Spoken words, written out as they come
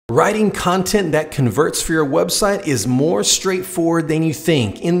Writing content that converts for your website is more straightforward than you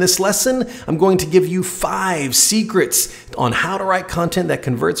think. In this lesson, I'm going to give you 5 secrets on how to write content that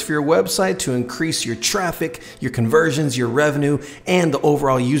converts for your website to increase your traffic, your conversions, your revenue, and the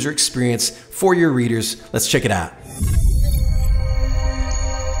overall user experience for your readers. Let's check it out.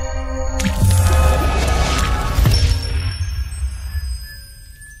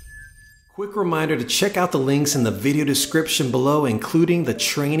 Quick reminder to check out the links in the video description below, including the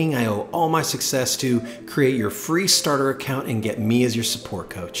training I owe all my success to. Create your free starter account and get me as your support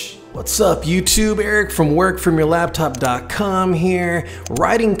coach. What's up YouTube? Eric from workfromyourlaptop.com here,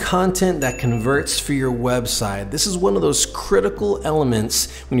 writing content that converts for your website. This is one of those critical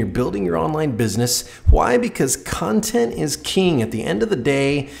elements when you're building your online business. Why? Because content is king. At the end of the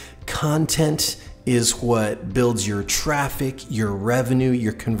day, content is what builds your traffic, your revenue,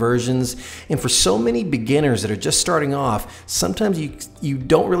 your conversions. And for so many beginners that are just starting off, sometimes you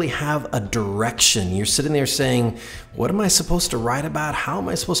don't really have a direction. You're sitting there saying, what am I supposed to write about? How am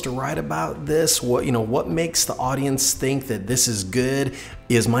I supposed to write about this? What makes the audience think that this is good?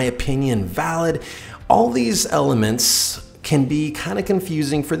 Is my opinion valid? All these elements can be kind of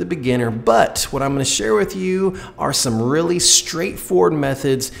confusing for the beginner, but what I'm going to share with you are some really straightforward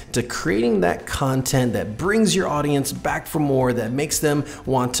methods to creating that content that brings your audience back for more, that makes them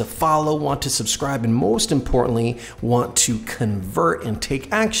want to follow, want to subscribe, and most importantly, want to convert and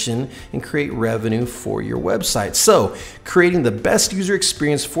take action and create revenue for your website. So, creating the best user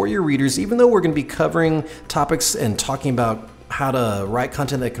experience for your readers, even though we're going to be covering topics and talking about how to write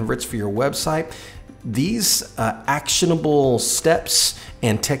content that converts for your website, these actionable steps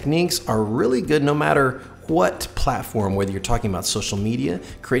and techniques are really good no matter what platform, whether you're talking about social media,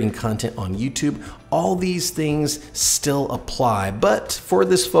 creating content on YouTube, all these things still apply. But for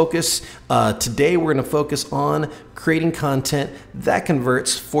this focus, today we're going to focus on creating content that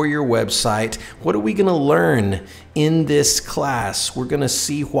converts for your website. What are we going to learn in this class? We're going to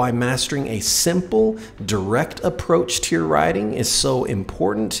see why mastering a simple, direct approach to your writing is so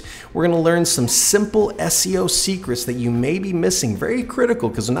important. We're going to learn some simple SEO secrets that you may be missing, very critical,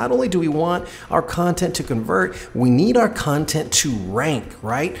 because not only do we want our content to convert, we need our content to rank,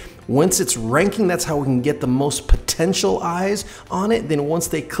 right? Once it's ranking, that's how we can get the most potential eyes on it. Then once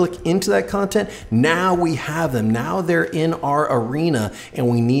they click into that content, now we have them. Now they're in our arena, and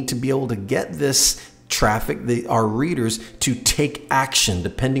we need to be able to get this traffic, our readers, to take action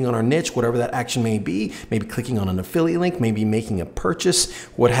depending on our niche, whatever that action may be, maybe clicking on an affiliate link, maybe making a purchase,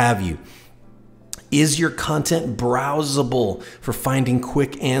 what have you. Is your content browsable for finding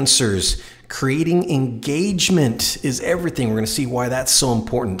quick answers? Creating engagement is everything. We're going to see why that's so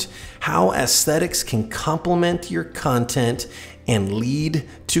important. How aesthetics can complement your content and lead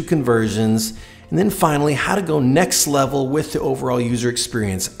to conversions. And then finally, how to go next level with the overall user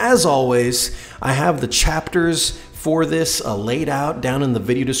experience. As always, I have the chapters for this laid out down in the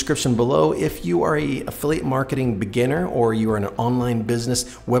video description below. If you are an affiliate marketing beginner or you are an online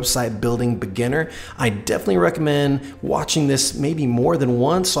business website building beginner, I definitely recommend watching this maybe more than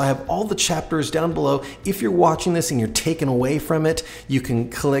once. So I have all the chapters down below. If you're watching this and you're taken away from it, you can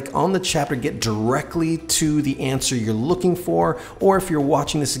click on the chapter, get directly to the answer you're looking for. Or if you're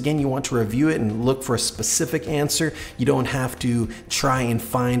watching this again, you want to review it and look for a specific answer, you don't have to try and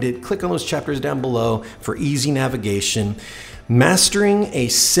find it. Click on those chapters down below for easy navigation. Mastering a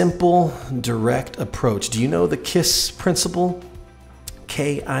simple, direct approach. Do you know the KISS principle?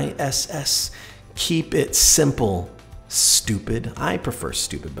 K-I-S-S. Keep it simple. Stupid. I prefer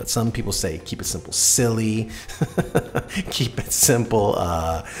stupid, but some people say keep it simple. Silly. Keep it simple.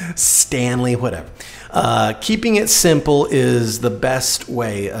 Stanley, whatever. Keeping it simple is the best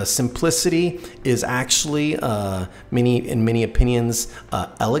way. Simplicity is actually, in many opinions,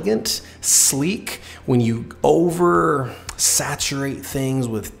 elegant, sleek. When you oversaturate things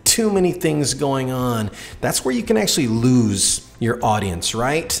with too many things going on, that's where you can actually lose your audience,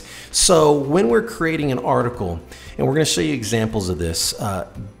 right? So when we're creating an article, and we're going to show you examples of this,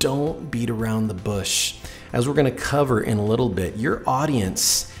 don't beat around the bush. As we're going to cover in a little bit, your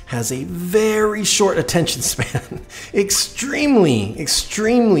audience has a very short attention span, extremely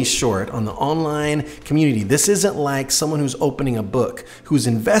short on the online community. This isn't like someone who's opening a book, who's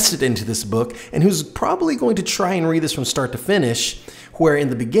invested into this book, and who's probably going to try and read this from start to finish, where in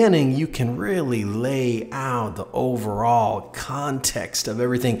the beginning you can really lay out the overall context of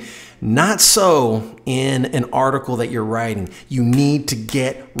everything. Not so in an article that you're writing. You need to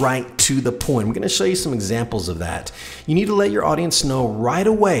get right to the point. I'm going to show you some examples of that. You need to let your audience know right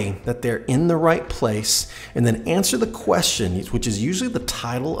away that they're in the right place, and then answer the question, which is usually the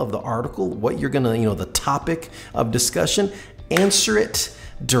title of the article, what you're going to, the topic of discussion. Answer it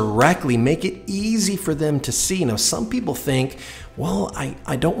directly. Make it easy for them to see. Now, some people think, well,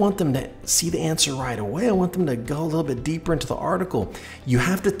 I don't want them to see the answer right away. I want them to go a little bit deeper into the article. You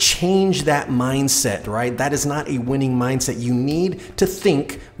have to change that mindset, right? That is not a winning mindset. You need to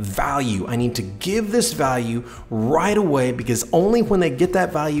think value. I need to give this value right away, because only when they get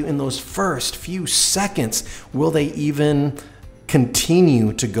that value in those first few seconds will they even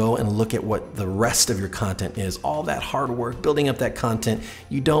continue to go and look at what the rest of your content is. All that hard work building up that content,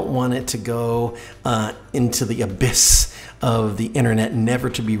 you don't want it to go into the abyss of the internet, never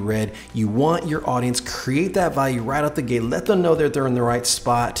to be read. You want your audience, create that value right out the gate, let them know that they're in the right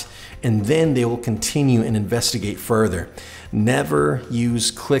spot, and then they will continue and investigate further. Never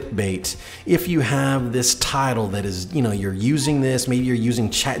use clickbait. If you have this title that is, you're using this, maybe you're using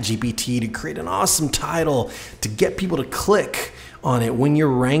ChatGPT to create an awesome title to get people to click on it when you're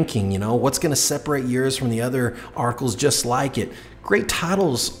ranking, what's going to separate yours from the other articles just like it. Great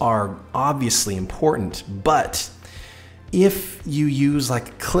titles are obviously important, but if you use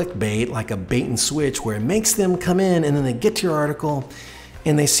like clickbait, like a bait and switch, where it makes them come in and then they get to your article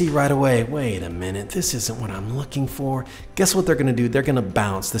and they see right away, wait a minute, this isn't what I'm looking for. Guess what they're gonna do? They're gonna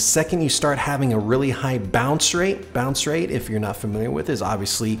bounce. The second you start having a really high bounce rate, if you're not familiar with, is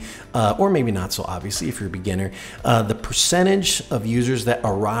obviously, or maybe not so obviously if you're a beginner, the percentage of users that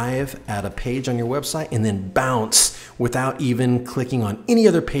arrive at a page on your website and then bounce without even clicking on any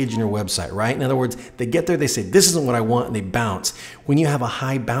other page in your website, right? In other words, they get there, they say, this isn't what I want, and they bounce. When you have a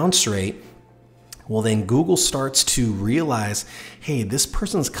high bounce rate, well, then Google starts to realize, hey, this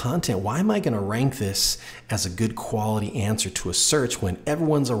person's content, why am I going to rank this as a good quality answer to a search when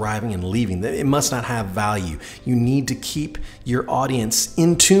everyone's arriving and leaving? It must not have value. You need to keep your audience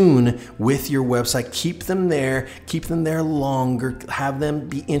in tune with your website. Keep them there longer, have them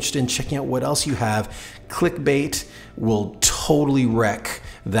be interested in checking out what else you have. Clickbait will totally wreck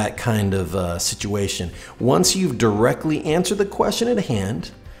that kind of situation. Once you've directly answered the question at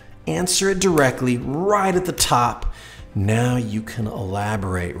hand, answer it directly right at the top. Now you can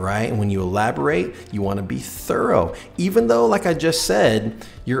elaborate, right? And when you elaborate, you want to be thorough. Even though, like I just said,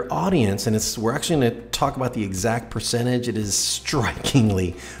 your audience, and we're actually going to talk about the exact percentage, it is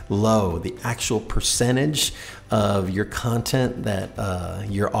strikingly low. The actual percentage of your content that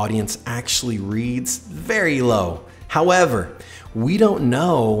your audience actually reads, very low. However, we don't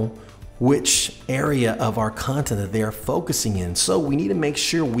know which area of our content that they are focusing in. So we need to make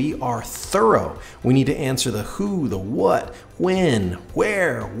sure we are thorough. We need to answer the who, the what, when,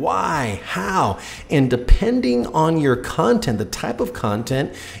 where, why, how. And depending on your content, the type of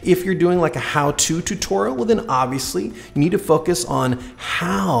content, if you're doing like a how-to tutorial, well then obviously you need to focus on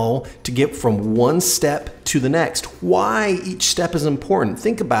how to get from one step to the next. Why each step is important.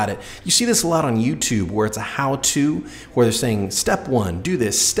 Think about it. You see this a lot on YouTube where it's a how-to, where they're saying step 1, do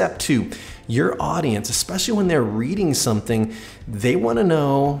this, step 2. Your audience, especially when they're reading something, they want to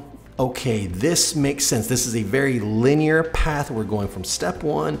know, okay, this makes sense. This is a very linear path. We're going from step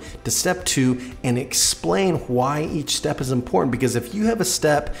 1 to step 2, and explain why each step is important. Because if you have a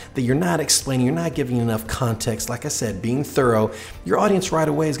step that you're not explaining, you're not giving enough context, like I said, being thorough, your audience right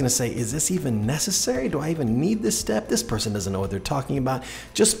away is going to say, is this even necessary? Do I even need this step? This person doesn't know what they're talking about.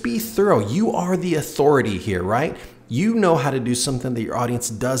 Just be thorough. You are the authority here, right? You know how to do something that your audience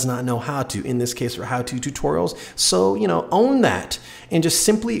does not know how to, in this case for how-to tutorials. So, own that and just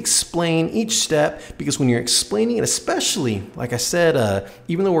simply explain each step, because when you're explaining it, especially, like I said,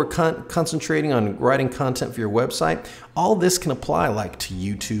 even though we're concentrating on writing content for your website, all this can apply like to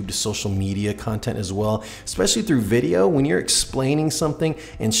YouTube, to social media content as well, especially through video. When you're explaining something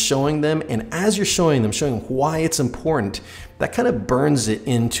and showing them, and as you're showing them, showing why it's important, that kind of burns it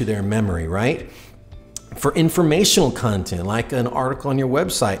into their memory, right? For informational content, like an article on your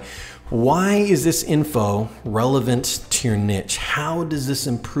website, why is this info relevant to your niche? How does this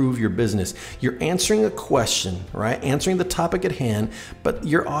improve your business? You're answering a question, right? Answering the topic at hand, but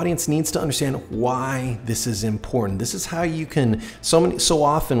your audience needs to understand why this is important. This is how you can, so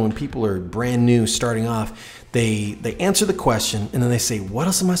often when people are brand new, starting off, they answer the question and then they say, what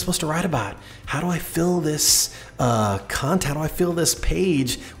else am I supposed to write about? How do I fill this content? How do I fill this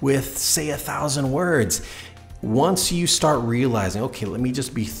page with, say, 1,000 words? Once you start realizing, okay, let me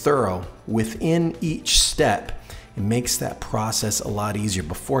just be thorough within each step, it makes that process a lot easier.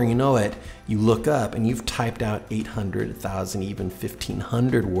 Before you know it, you look up and you've typed out 800, 1,000, even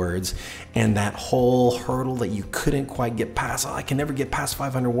 1,500 words, and that whole hurdle that you couldn't quite get past, I can never get past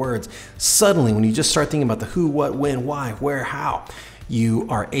 500 words. Suddenly, when you just start thinking about the who, what, when, why, where, how, you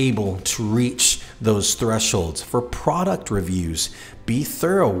are able to reach those thresholds. For product reviews, be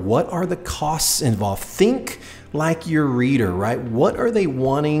thorough. What are the costs involved? Think like your reader, right? What are they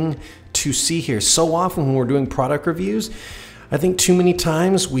wanting to see here? So often when we're doing product reviews, I think too many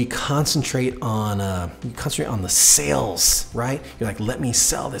times we concentrate on the sales, right? You're like, let me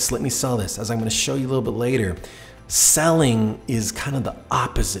sell this, let me sell this. As I'm going to show you a little bit later, selling is kind of the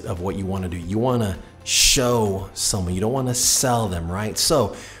opposite of what you want to do. You want to show someone, you don't want to sell them, right?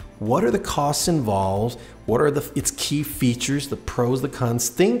 So what are the costs involved? What are its key features, the pros, the cons?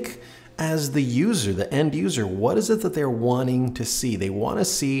 Think as the user, the end user, what is it that they're wanting to see? They want to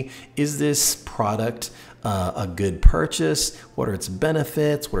see, is this product a good purchase? What are its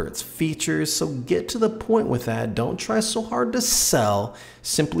benefits? What are its features? So get to the point with that. Don't try so hard to sell.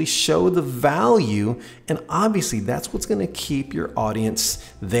 Simply show the value. And obviously that's what's going to keep your audience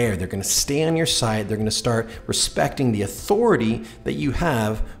there. They're going to stay on your site. They're going to start respecting the authority that you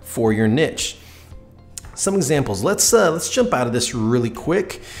have for your niche. Some examples. Let's jump out of this really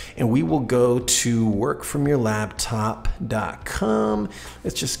quick and we will go to workfromyourlaptop.com.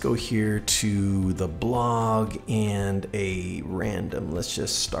 Let's just go here to the blog and a random. Let's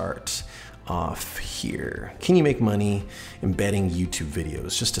just start off here. Can you make money embedding YouTube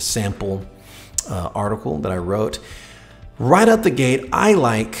videos? Just a sample article that I wrote. Right out the gate, I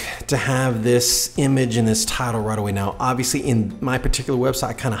like to have this image and this title right away. Now, obviously in my particular website,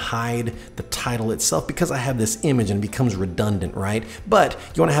 I kind of hide the title itself because I have this image and it becomes redundant, right? But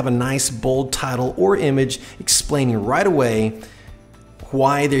you want to have a nice bold title or image explaining right away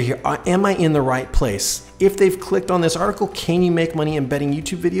why they're here. Am I in the right place? If they've clicked on this article, can you make money embedding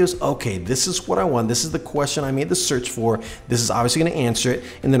YouTube videos? Okay, this is what I want. This is the question I made the search for. This is obviously going to answer it.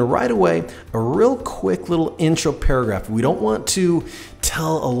 And then right away, a real quick little intro paragraph. We don't want to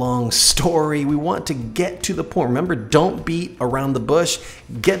tell a long story. We want to get to the point. Remember, don't beat around the bush.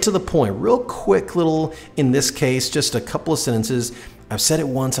 Get to the point. Real quick little, in this case, just a couple of sentences. I've said it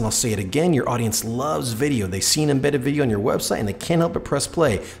once and I'll say it again. Your audience loves video. They see an embedded video on your website and they can't help but press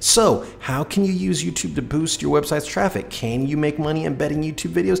play. So how can you use YouTube to boost your website's traffic? Can you make money embedding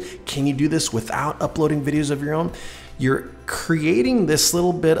YouTube videos? Can you do this without uploading videos of your own? You're creating this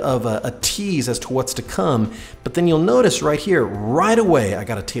little bit of a tease as to what's to come, but then you'll notice right here, right away, I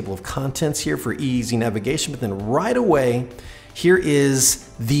got a table of contents here for easy navigation, but then right away, here is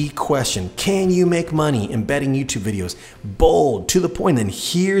the question. Can you make money embedding YouTube videos? Bold, to the point, then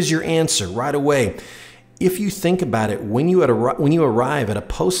here's your answer right away. If you think about it, when you arrive at a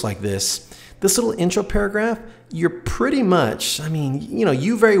post like this little intro paragraph, you're pretty much, I mean,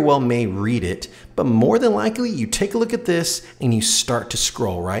 you very well may read it, but more than likely you take a look at this and you start to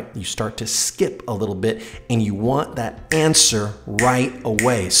scroll, right? You start to skip a little bit and you want that answer right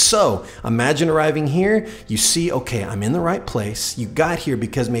away. So imagine arriving here, you see, okay, I'm in the right place. You got here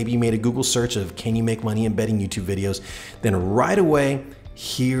because maybe you made a Google search of can you make money embedding YouTube videos? Then right away,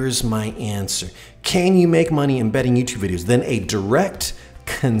 here's my answer. Can you make money embedding YouTube videos? Then a direct,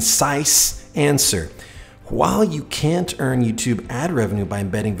 concise answer. While you can't earn YouTube ad revenue by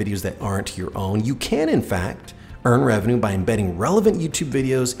embedding videos that aren't your own, you can in fact earn revenue by embedding relevant YouTube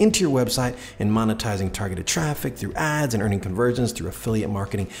videos into your website and monetizing targeted traffic through ads and earning conversions through affiliate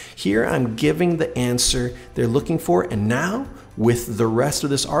marketing. Here I'm giving the answer they're looking for, and now with the rest of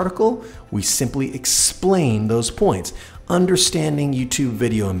this article, we simply explain those points. Understanding YouTube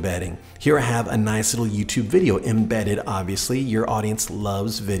video embedding. Here I have a nice little YouTube video embedded, obviously. Your audience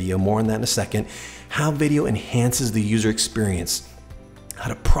loves video, more on that in a second. How video enhances the user experience. How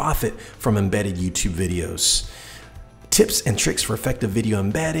to profit from embedded YouTube videos. Tips and tricks for effective video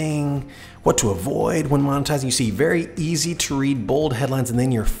embedding. What to avoid when monetizing. You see very easy to read, bold headlines, and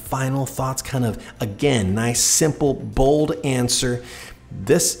then your final thoughts, kind of, again, nice, simple, bold answer.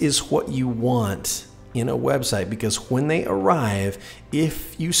 This is what you want in a website, because when they arrive,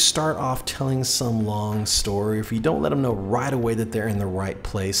 if you start off telling some long story, if you don't let them know right away that they're in the right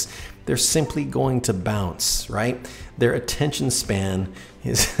place, they're simply going to bounce, right? Their attention span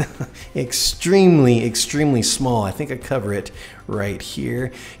is extremely, extremely small. I think I cover it right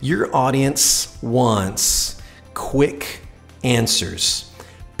here. Your audience wants quick answers.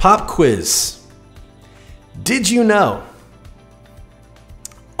 Pop quiz. Did you know,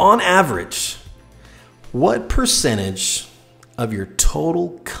 on average, what percentage of your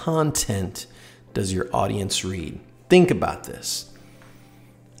total content does your audience read? Think about this.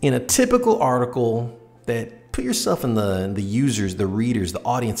 In a typical article, that put yourself in the users, the readers, the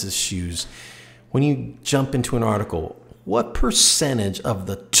audience's shoes. When you jump into an article, what percentage of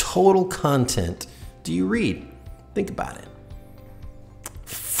the total content do you read? Think about it.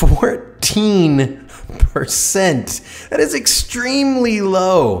 14%. That is extremely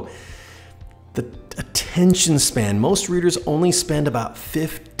low. The attention span, most readers only spend about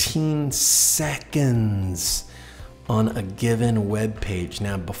 15 seconds on a given web page.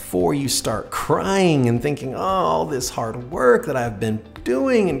 Now, before you start crying and thinking, oh, all this hard work that I've been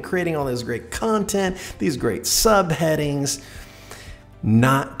doing and creating all this great content, these great subheadings,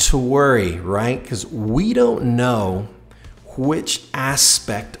 not to worry, right? Because we don't know which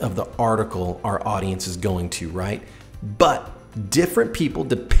aspect of the article our audience is going to, right? But different people,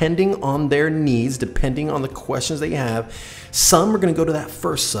 depending on their needs, depending on the questions they have, some are going to go to that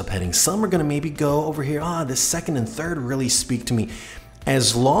first subheading. Some are going to maybe go over here, the second and third really speak to me.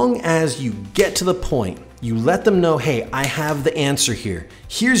 As long as you get to the point, you let them know, hey, I have the answer here.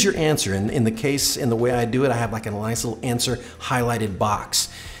 Here's your answer. And in the way I do it, I have like a nice little answer highlighted box.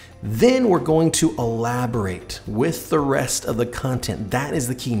 Then we're going to elaborate with the rest of the content. That is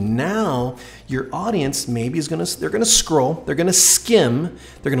the key. Now, your audience maybe they're gonna scroll, they're gonna skim,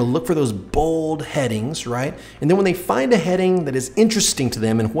 they're gonna look for those bold headings, right? And then when they find a heading that is interesting to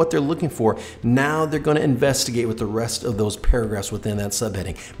them and what they're looking for, now they're gonna investigate with the rest of those paragraphs within that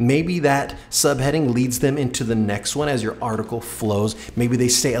subheading. Maybe that subheading leads them into the next one as your article flows. Maybe they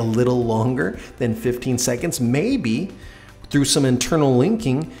stay a little longer than 15 seconds. Maybe through some internal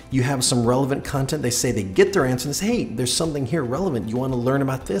linking, you have some relevant content. They say they get their answer and say, hey, there's something here relevant. You want to learn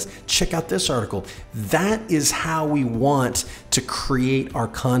about this? Check out this article. That is how we want to create our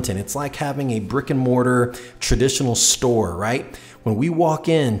content. It's like having a brick and mortar traditional store, right? When we walk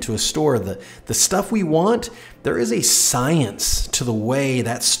into a store, the stuff we want, there is a science to the way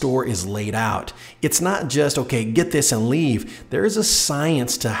that store is laid out. It's not just, okay, get this and leave. There is a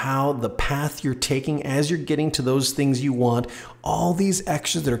science to how the path you're taking as you're getting to those things you want, all these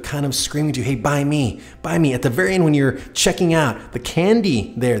extras that are kind of screaming to you, hey, buy me, buy me. At the very end when you're checking out, the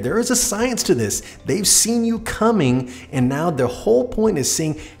candy there is a science to this. They've seen you coming, and now the whole point is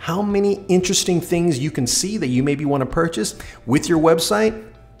seeing how many interesting things you can see that you maybe want to purchase with your website.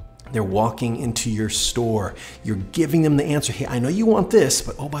 They're walking into your store. You're giving them the answer. Hey, I know you want this,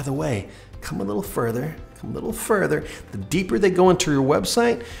 but oh, by the way, come a little further. Come a little further. The deeper they go into your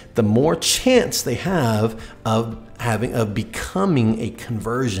website, the more chance they have of becoming a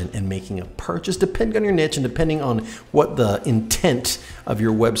conversion and making a purchase, depending on your niche and depending on what the intent of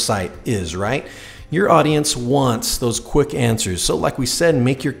your website is, right? Your audience wants those quick answers. So like we said,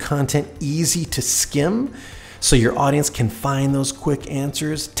 make your content easy to skim so your audience can find those quick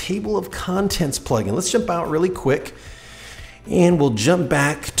answers. Table of contents plugin. Let's jump out really quick. And we'll jump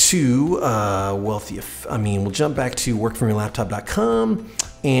back to we'll jump back to workfromyourlaptop.com,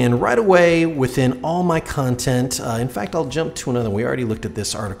 and right away within all my content, in fact, I'll jump to another. We already looked at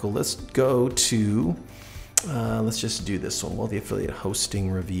this article. Let's go to, let's just do this one. Wealthy Affiliate Hosting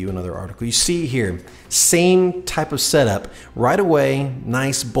Review, another article. You see here, same type of setup. Right away,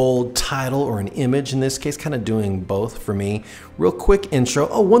 nice bold title or an image in this case, kind of doing both for me. Real quick intro.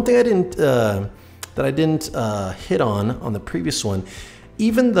 Oh, one thing I didn't hit on the previous one,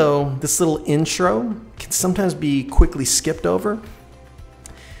 even though this little intro can sometimes be quickly skipped over,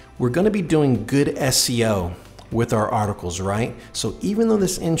 we're going to be doing good SEO with our articles, right? So even though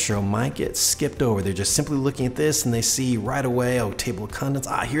this intro might get skipped over, they're just simply looking at this and they see right away, oh, table of contents,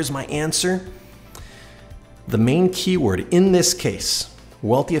 here's my answer. The main keyword in this case,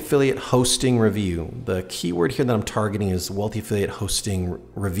 Wealthy Affiliate Hosting Review. The keyword here that I'm targeting is Wealthy Affiliate Hosting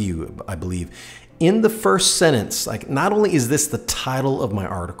Review, I believe. In the first sentence, like, not only is this the title of my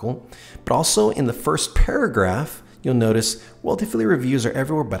article, but also in the first paragraph, you'll notice Wealthy Affiliate Reviews are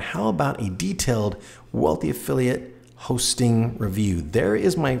everywhere, but how about a detailed Wealthy Affiliate Hosting Review? There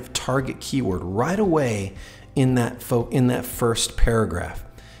is my target keyword right away in that first paragraph.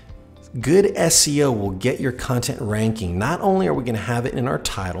 Good SEO will get your content ranking. Not only are we going to have it in our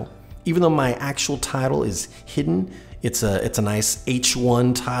title, even though my actual title is hidden, it's a nice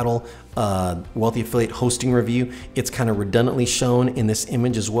H1 title, Wealthy Affiliate Hosting Review. It's kind of redundantly shown in this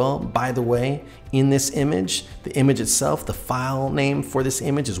image as well. By the way, in this image, the image itself, the file name for this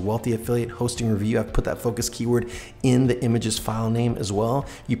image is Wealthy Affiliate Hosting Review. I've put that focus keyword in the image's file name as well.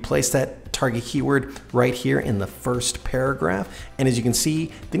 You place that target keyword right here in the first paragraph. And as you can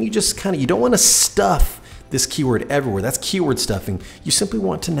see, then you just you don't want to stuff this keyword everywhere. That's keyword stuffing. You simply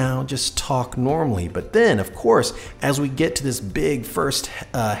want to now just talk normally. But then, of course, as we get to this big first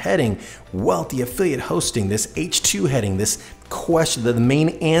heading, Wealthy Affiliate Hosting, this H2 heading, this question, the main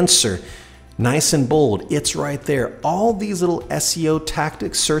answer, nice and bold, it's right there. All these little SEO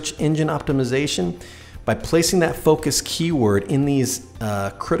tactics, search engine optimization, by placing that focus keyword in these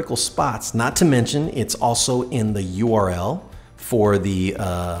critical spots, not to mention it's also in the URL for the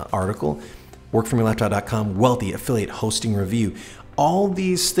article, workfromyourlaptop.com, Wealthy Affiliate Hosting Review. All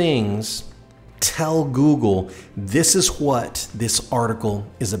these things tell Google this is what this article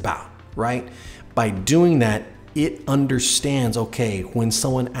is about, right? By doing that, it understands, okay, when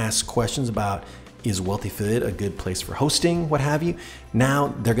someone asks questions about is Wealthy Affiliate a good place for hosting, what have you,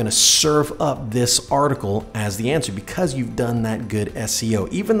 now they're gonna serve up this article as the answer because you've done that good SEO.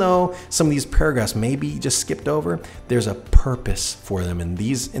 Even though some of these paragraphs may be just skipped over, there's a purpose for them. And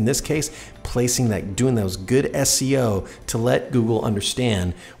in this case, doing those good SEO to let Google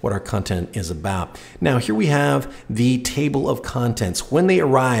understand what our content is about. Now, here we have the table of contents. When they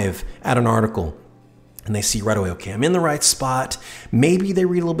arrive at an article, and they see right away, okay, I'm in the right spot. Maybe they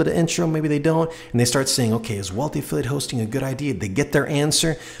read a little bit of intro, maybe they don't. And they start saying, okay, is Wealthy Affiliate hosting a good idea? They get their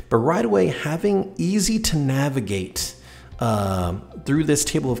answer. But right away, having easy to navigate through this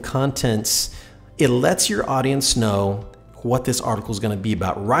table of contents, it lets your audience know what this article is going to be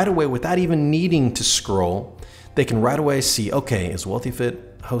about right away without even needing to scroll. They can right away see, okay, is Wealthy Affiliate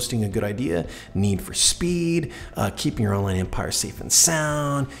hosting a good idea? Need for speed, keeping your online empire safe and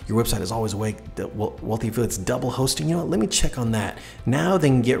sound. Your website is always awake. Wealthy Affiliate's double hosting. You know what? Let me check on that. Now they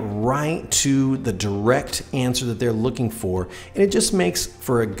can get right to the direct answer that they're looking for, and it just makes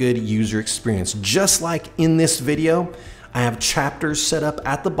for a good user experience. Just like in this video, I have chapters set up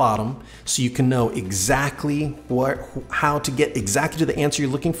at the bottom so you can know exactly how to get exactly to the answer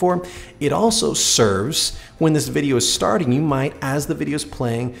you're looking for. It also serves when this video is starting. You might, as the video is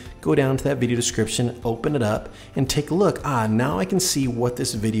playing, go down to that video description, open it up, and take a look. Now I can see what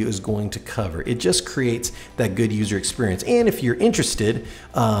this video is going to cover. It just creates that good user experience. And if you're interested,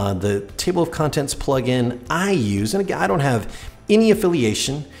 the table of contents plugin I use, and again, I don't have any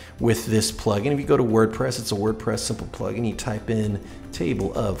affiliation with this plugin. If you go to WordPress, it's a WordPress simple plugin. You type in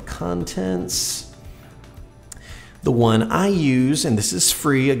table of contents. The one I use, and this is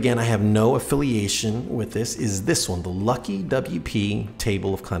free, again, I have no affiliation with this, is this one, the Lucky WP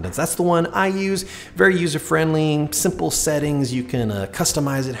table of contents. That's the one I use. Very user-friendly, simple settings. You can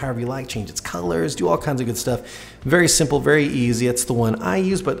customize it however you like, change its colors, do all kinds of good stuff. Very simple, very easy. It's the one I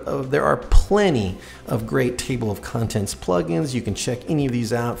use, but there are plenty of great table of contents plugins. You can check any of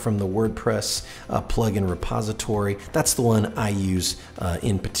these out from the WordPress plugin repository. That's the one I use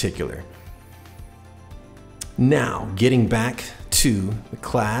in particular. Now, getting back to the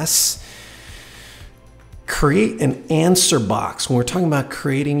class, create an answer box. When we're talking about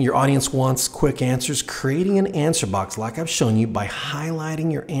creating, your audience wants quick answers, creating an answer box like I've shown you by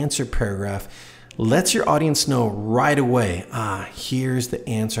highlighting your answer paragraph lets your audience know right away, here's the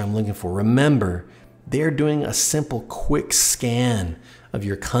answer I'm looking for. Remember, they're doing a simple quick scan of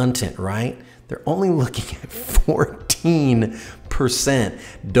your content, right? They're only looking at 14%.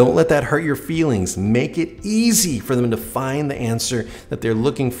 Don't let that hurt your feelings. Make it easy for them to find the answer that they're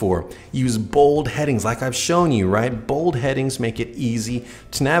looking for. Use bold headings like I've shown you, right? Bold headings make it easy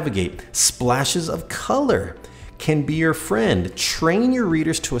to navigate. Splashes of color can be your friend. Train your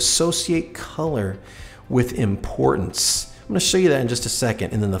readers to associate color with importance. I'm going to show you that in just a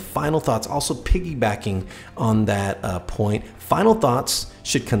second. And then the final thoughts, also piggybacking on that point. Final thoughts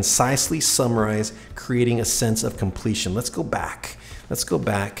should concisely summarize, creating a sense of completion. Let's go back. Let's go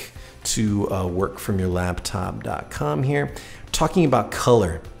back to workfromyourlaptop.com here. Talking about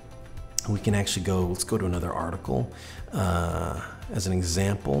color, we can actually let's go to another article as an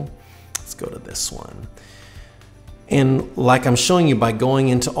example. Let's go to this one. And like I'm showing you by going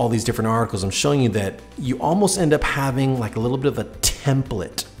into all these different articles, I'm showing you that you almost end up having like a little bit of a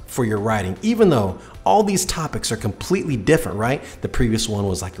template for your writing, even though all these topics are completely different, right? The previous one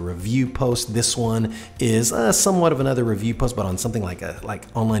was like a review post. This one is somewhat of another review post, but on something like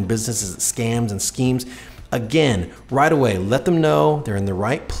online businesses, scams and schemes. Again, right away, let them know they're in the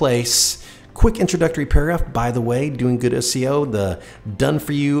right place. Quick introductory paragraph, by the way, doing good SEO, the done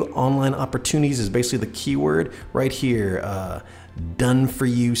for you online opportunities is basically the keyword right here. Done for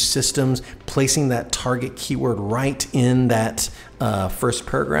you systems, placing that target keyword right in that first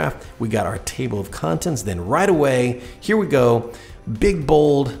paragraph. We got our table of contents. Then right away, here we go. Big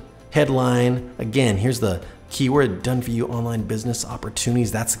bold headline. Again, here's the keyword, done for you online business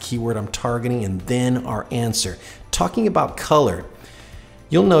opportunities. That's the keyword I'm targeting. And then our answer. Talking about color.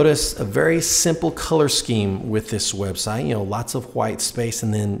 You'll notice a very simple color scheme with this website, you know, lots of white space,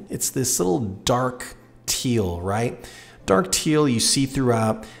 and then it's this little dark teal, right? Dark teal you see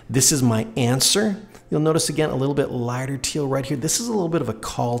throughout. This is my answer. You'll notice again a little bit lighter teal right here. This is a little bit of a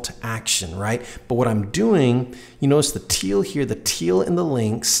call to action, right? But what I'm doing, you notice the teal here, the teal in the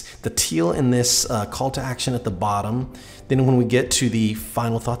links, the teal in this call to action at the bottom. Then when we get to the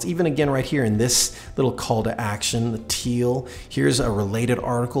final thoughts, even again right here in this little call to action, the teal, here's a related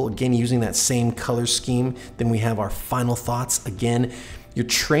article, again using that same color scheme. Then we have our final thoughts. Again, you're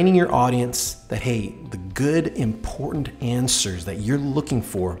training your audience that, hey, the good, important answers that you're looking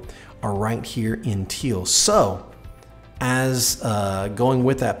for are right here in teal. So as going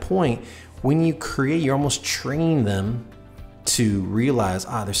with that point, when you create, you're almost training them to realize,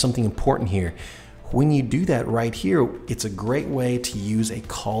 there's something important here. When you do that right here, it's a great way to use a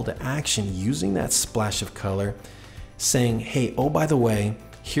call to action using that splash of color, saying, hey, oh, by the way,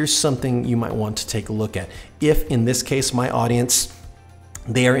 here's something you might want to take a look at. If in this case, my audience,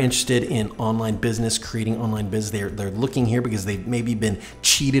 they are interested in online business, creating online business. They're looking here because they've maybe been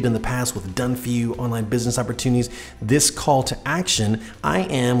cheated in the past with done for you online business opportunities. This call to action, I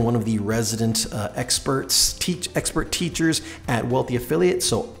am one of the resident expert teachers at Wealthy Affiliate.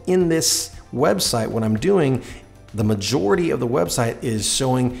 So in this website, what I'm doing, the majority of the website is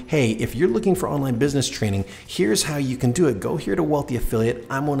showing, hey, if you're looking for online business training, here's how you can do it. Go here to Wealthy Affiliate.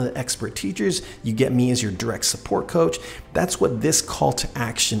 I'm one of the expert teachers. You get me as your direct support coach. That's what this call to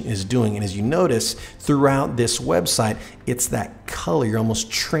action is doing. And as you notice throughout this website, it's that color. You're almost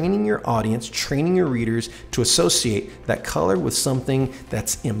training your audience, training your readers to associate that color with something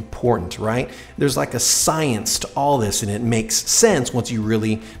that's important, right? There's like a science to all this, and it makes sense once you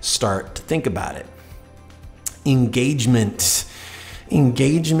really start to think about it. Engagement.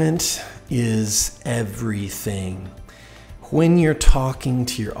 Engagement is everything. When you're talking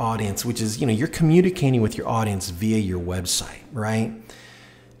to your audience, which is, you're communicating with your audience via your website, right?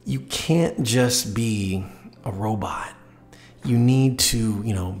 You can't just be a robot. You need to,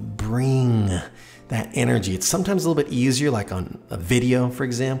 bring that energy. It's sometimes a little bit easier, like on a video, for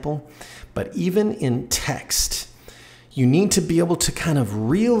example, but even in text, you need to be able to kind of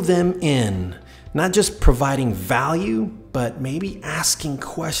reel them in. Not just providing value, but maybe asking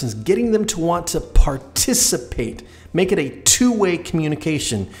questions, getting them to want to participate. Make it a two-way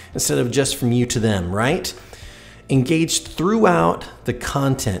communication instead of just from you to them, right? Engage throughout the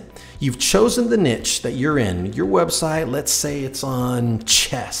content. You've chosen the niche that you're in. Your website, let's say it's on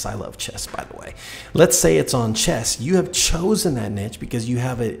chess. I love chess, by the way. Let's say it's on chess. You have chosen that niche because you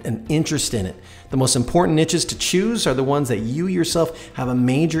have an interest in it. The most important niches to choose are the ones that you yourself have a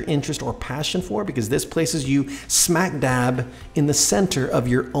major interest or passion for, because this places you smack dab in the center of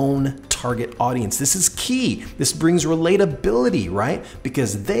your own target audience. This is key. This brings relatability, right?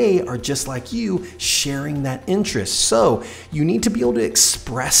 Because they are just like you, sharing that interest. So you need to be able to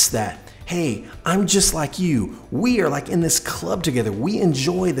express that. Hey, I'm just like you. We are like in this club together. We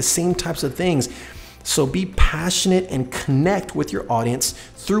enjoy the same types of things. So be passionate and connect with your audience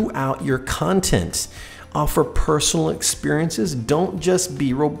throughout your content. Offer personal experiences. Don't just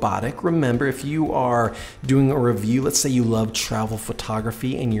be robotic. Remember, if you are doing a review, let's say you love travel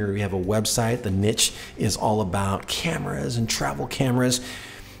photography and you have a website, the niche is all about cameras and travel cameras.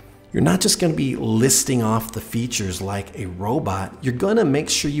 You're not just going to be listing off the features like a robot. You're going to make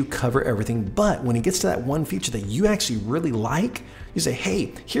sure you cover everything. But when it gets to that one feature that you actually really like, you say,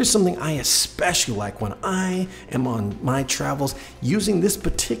 hey, here's something I especially like when I am on my travels using this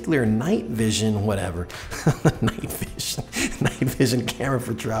particular night vision, whatever, night vision camera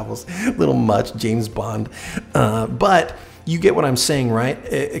for travels, a little much, James Bond. But you get what I'm saying, right?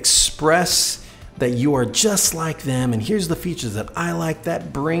 Express that you are just like them, and here's the features that I like.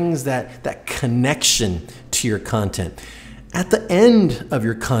 That brings that connection to your content. At the end of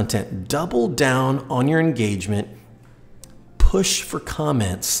your content, double down on your engagement. Push for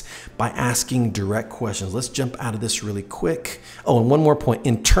comments by asking direct questions. Let's jump out of this really quick. Oh, and one more point.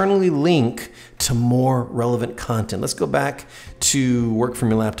 Internally link to more relevant content. Let's go back to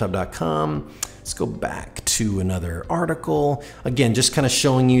workfromyourlaptop.com. Let's go back to another article. Again, just kind of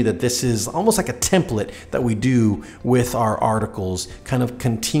showing you that this is almost like a template that we do with our articles, kind of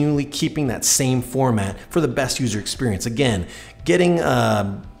continually keeping that same format for the best user experience. Again, getting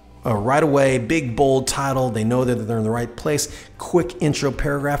a right away, big, bold title. They know that they're in the right place. Quick intro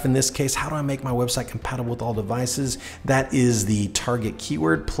paragraph. In this case, how do I make my website compatible with all devices? That is the target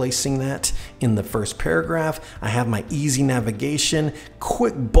keyword, placing that in the first paragraph. I have my easy navigation,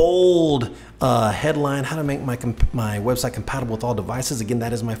 quick, bold headline, how to make my website compatible with all devices. Again,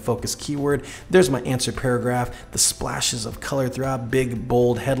 that is my focus keyword. There's my answer paragraph, the splashes of color throughout, big,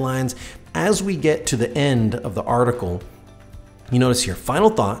 bold headlines. As we get to the end of the article, you notice here, final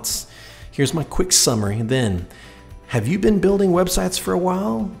thoughts. Here's my quick summary. Then, have you been building websites for a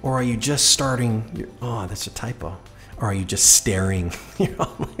while, or are you just starting your, oh, that's a typo. Or are you just staring your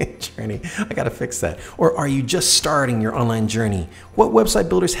online journey? I gotta fix that. Or are you just starting your online journey? What website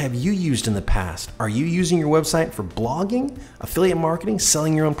builders have you used in the past? Are you using your website for blogging, affiliate marketing,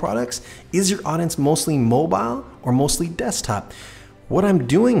 selling your own products? Is your audience mostly mobile or mostly desktop? What I'm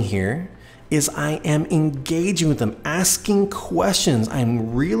doing here is I am engaging with them, asking questions.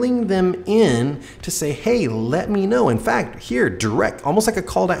 I'm reeling them in to say, hey, let me know. In fact, here, direct, almost like a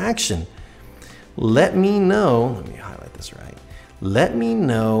call to action. Let me know, let me highlight this right. Let me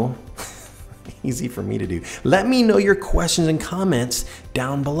know, easy for me to do. Let me know your questions and comments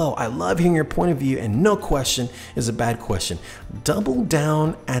down below. I love hearing your point of view, and no question is a bad question. Double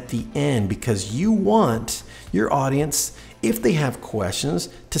down at the end, because you want your audience, if they have questions,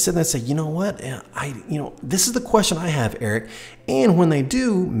 to sit there and say, you know what, this is the question I have, Eric. And when they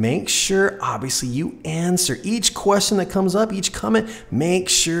do, make sure, obviously, you answer each question that comes up, each comment, make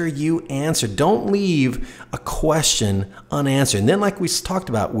sure you answer. Don't leave a question unanswered. And then, like we talked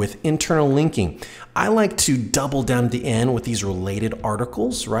about with internal linking, I like to double down at the end with these related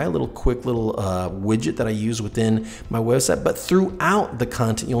articles, right? A little quick little widget that I use within my website. But throughout the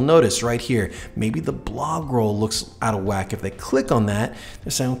content, you'll notice right here, maybe the blog roll looks out of whack. If they click on that,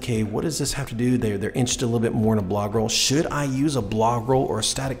 they're saying, okay, what does this have to do? They're interested a little bit more in a blog roll. Should I use a blog roll or a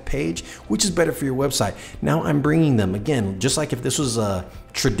static page? Which is better for your website? Now I'm bringing them, again, just like if this was a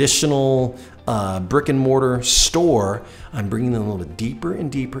traditional brick and mortar store, I'm bringing them a little bit deeper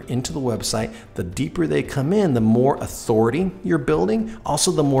and deeper into the website. The deeper they come in, the more authority you're building,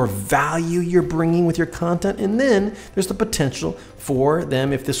 also the more value you're bringing with your content. And then there's the potential for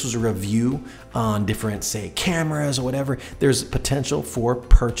them, if this was a review on different, say, cameras or whatever, there's potential for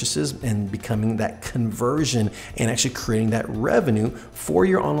purchases and becoming that conversion and actually creating that revenue for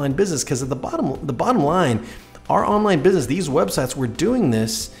your online business. Because at the bottom line, our online business, these websites, we're doing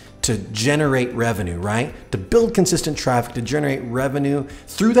this to generate revenue, right? To build consistent traffic, to generate revenue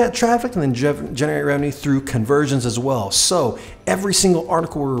through that traffic, and then generate revenue through conversions as well. So every single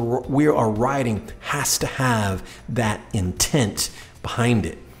article we are writing has to have that intent behind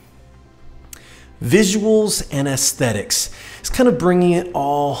it. Visuals and aesthetics. It's kind of bringing it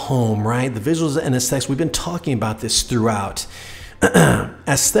all home, right? The visuals and aesthetics, we've been talking about this throughout.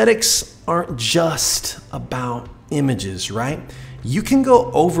 Aesthetics aren't just about images, right? You can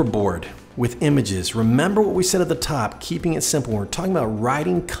go overboard with images. Remember what we said at the top, keeping it simple. We're talking about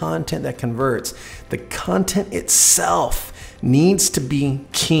writing content that converts. The content itself needs to be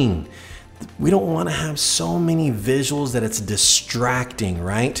king. We don't want to have so many visuals that it's distracting,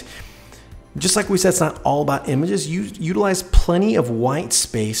 right? Just like we said, it's not all about images. You utilize plenty of white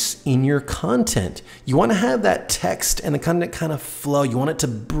space in your content. You want to have that text and the content kind of flow. You want it to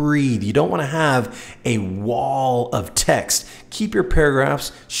breathe. You don't want to have a wall of text. Keep your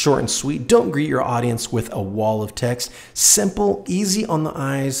paragraphs short and sweet. Don't greet your audience with a wall of text. Simple, easy on the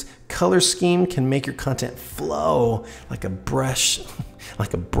eyes. Color scheme can make your content flow like a brush,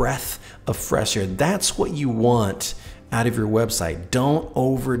 like a breath of fresh air. That's what you want out of your website. Don't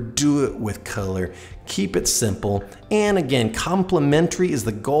overdo it with color. Keep it simple. And again, complementary is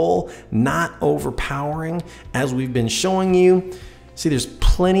the goal, not overpowering. As we've been showing you, see, there's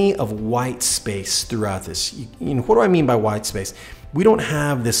plenty of white space throughout this. What do I mean by white space? We don't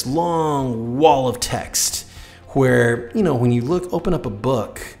have this long wall of text where, when you open up a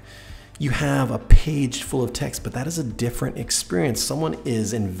book, you have a page full of text, but that is a different experience. Someone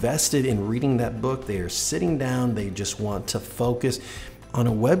is invested in reading that book. They are sitting down. They just want to focus. On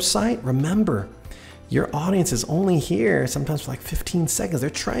a website, remember, your audience is only here sometimes for like 15 seconds. They're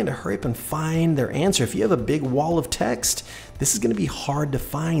trying to hurry up and find their answer. If you have a big wall of text, this is going to be hard to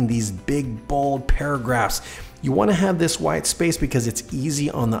find these big, bold paragraphs. You want to have this white space because it's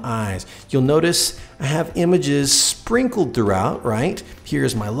easy on the eyes. You'll notice I have images sprinkled throughout, right?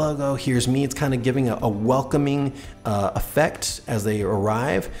 Here's my logo, here's me. It's kind of giving a welcoming effect as they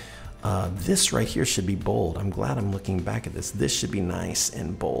arrive. This right here should be bold. I'm glad I'm looking back at this. This should be nice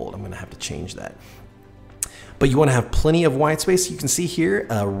and bold. I'm going to have to change that. But you want to have plenty of white space. You can see here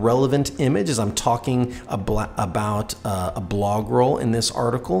a relevant image as I'm talking about a blog roll in this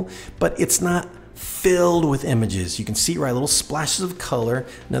article, but it's not filled with images. You can see right, little splashes of color,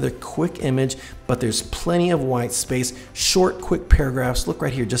 another quick image, but there's plenty of white space, short, quick paragraphs. Look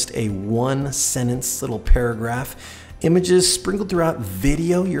right here, just a one sentence little paragraph. Images sprinkled throughout.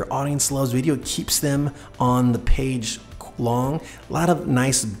 Video, your audience loves video. It keeps them on the page long. A lot of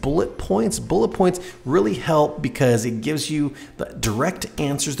nice bullet points. Bullet points really help because it gives you the direct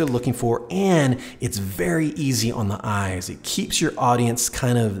answers they're looking for, and it's very easy on the eyes. It keeps your audience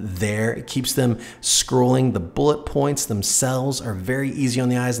kind of there. It keeps them scrolling. The bullet points themselves are very easy on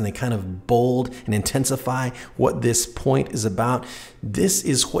the eyes, and they kind of bold and intensify what this point is about. This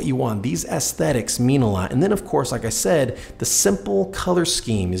is what you want. These aesthetics mean a lot. And then of course, like I said, the simple color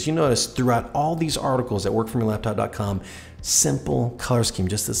scheme, as you notice throughout all these articles at workfromyourlaptop.com, simple color scheme,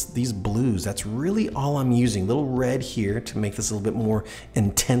 just these blues. That's really all I'm using. Little red here to make this a little bit more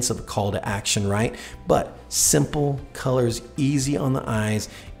intense of a call to action, right? But simple colors, easy on the eyes,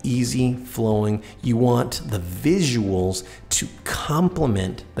 easy flowing. You want the visuals to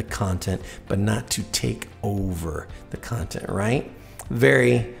complement the content, but not to take over the content, right?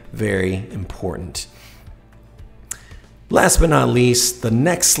 Very, very important. Last but not least, the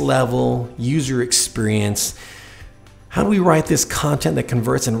next level user experience. How do we write this content that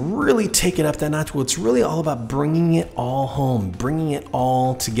converts and really take it up that notch? Well, it's really all about bringing it all home, bringing it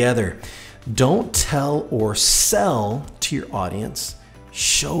all together. Don't tell or sell to your audience.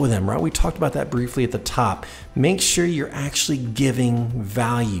 Show them, right? We talked about that briefly at the top. Make sure you're actually giving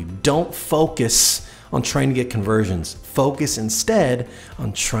value. Don't focus on trying to get conversions. Focus instead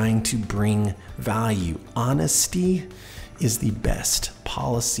on trying to bring value. Honesty is the best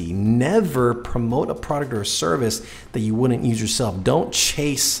policy. Never promote a product or a service that you wouldn't use yourself. Don't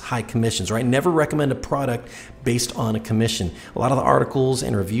chase high commissions, right? Never recommend a product based on a commission. A lot of the articles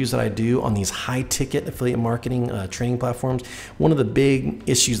and reviews that I do on these high ticket affiliate marketing training platforms, one of the big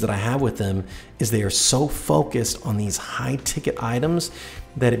issues that I have with them is they are so focused on these high ticket items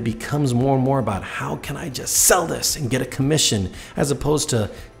that it becomes more and more about how can I just sell this and get a commission, as opposed to,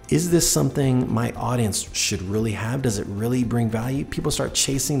 is this something my audience should really have? Does it really bring value? People start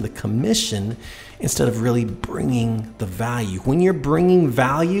chasing the commission instead of really bringing the value. When you're bringing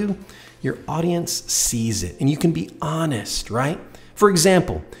value, your audience sees it and you can be honest, right? For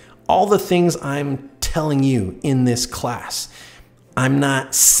example, all the things I'm telling you in this class, I'm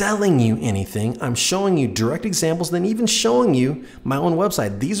not selling you anything. I'm showing you direct examples, then even showing you my own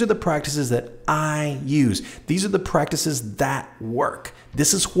website. These are the practices that I use. These are the practices that work.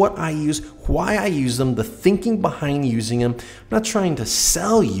 This is what I use, why I use them, the thinking behind using them. I'm not trying to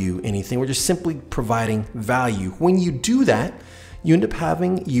sell you anything. We're just simply providing value. When you do that, you end up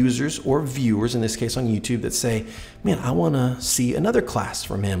having users or viewers, in this case on YouTube, that say, man, I want to see another class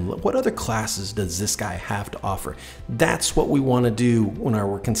from him. What other classes does this guy have to offer? That's what we want to do when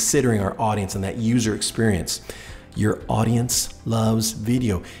we're considering our audience and that user experience. Your audience loves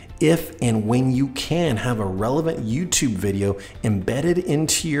video. If and when you can have a relevant YouTube video embedded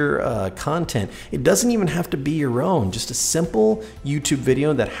into your content, it doesn't even have to be your own, just a simple YouTube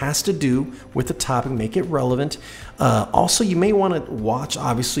video that has to do with the topic, make it relevant. Also, you may want to watch,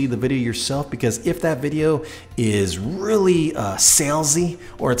 obviously, the video yourself, because if that video is really salesy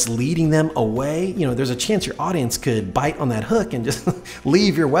or it's leading them away, you know, there's a chance your audience could bite on that hook and just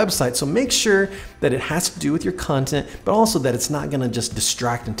leave your website. So make sure that it has to do with your content, but also that it's not going to just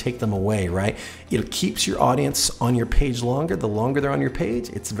distract and take them away, right? It keeps your audience on your page longer. The longer they're on your page,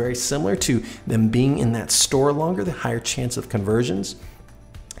 it's very similar to them being in that store longer, the higher chance of conversions.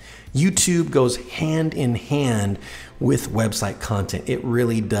 YouTube goes hand in hand with website content. It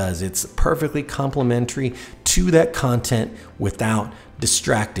really does. It's perfectly complementary to that content without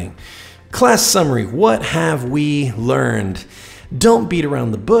distracting. Class summary, what have we learned? Don't beat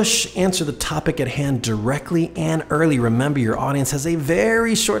around the bush, answer the topic at hand directly and early. Remember, your audience has a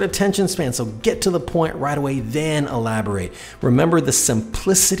very short attention span, so get to the point right away, then elaborate. Remember the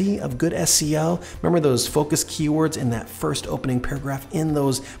simplicity of good SEO. Remember those focus keywords in that first opening paragraph, in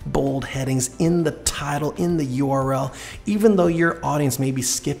those bold headings, in the title, in the URL. Even though your audience may be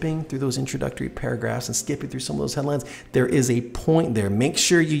skipping through those introductory paragraphs and skipping through some of those headlines, there is a point there. Make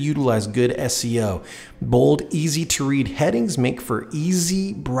sure you utilize good SEO. Bold, easy to read headings make for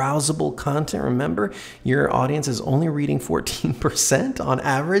easy browsable content. Remember, your audience is only reading 14% on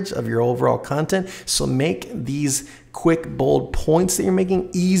average of your overall content. So make these quick, bold points that you're making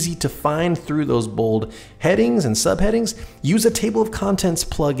easy to find through those bold headings and subheadings. Use a table of contents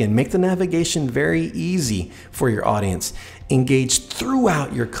plugin. Make the navigation very easy for your audience. Engage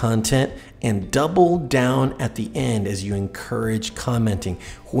throughout your content and double down at the end as you encourage commenting.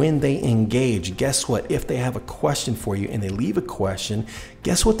 When they engage, guess what? If they have a question for you and they leave a question,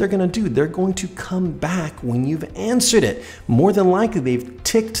 guess what they're gonna do? They're going to come back when you've answered it. More than likely, they've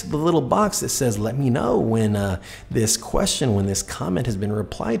ticked the little box that says, let me know when this question, when this comment has been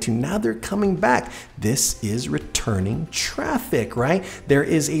replied to. Now they're coming back. This is returning traffic, right? There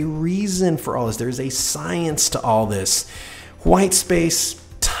is a reason for all this. There's a science to all this. White space,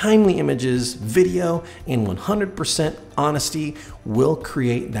 timely images, video, and 100% honesty will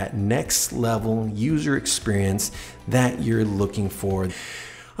create that next level user experience that you're looking for.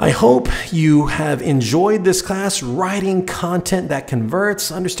 I hope you have enjoyed this class, writing content that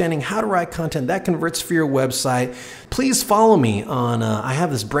converts, understanding how to write content that converts for your website. Please follow me on, I have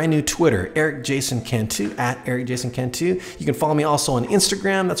this brand new Twitter, Eric Jason Cantu, at Eric Jason Cantu. You can follow me also on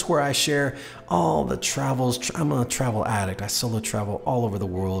Instagram. That's where I share all the travels. I'm a travel addict. I solo travel all over the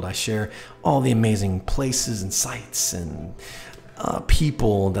world. I share all the amazing places and sites and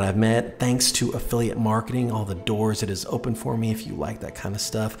people that I've met thanks to affiliate marketing, all the doors it has opened for me. If you like that kind of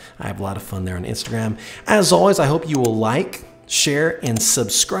stuff, I have a lot of fun there on Instagram. As always, I hope you will like, share, and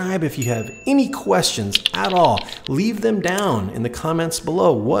subscribe. If you have any questions at all, leave them down in the comments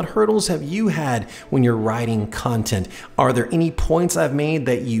below. What hurdles have you had when you're writing content? Are there any points I've made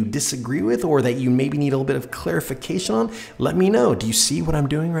that you disagree with or that you maybe need a little bit of clarification on? Let me know. Do you see what I'm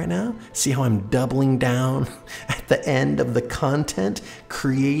doing right now? See how I'm doubling down at the end of the content,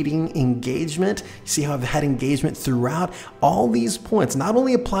 creating engagement? See how I've had engagement throughout? All these points not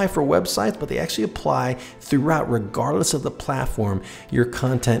only apply for websites, but they actually apply throughout, regardless of the platform your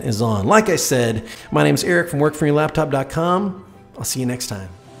content is on. Like I said, my name is Eric from workfromyourlaptop.com. I'll see you next time.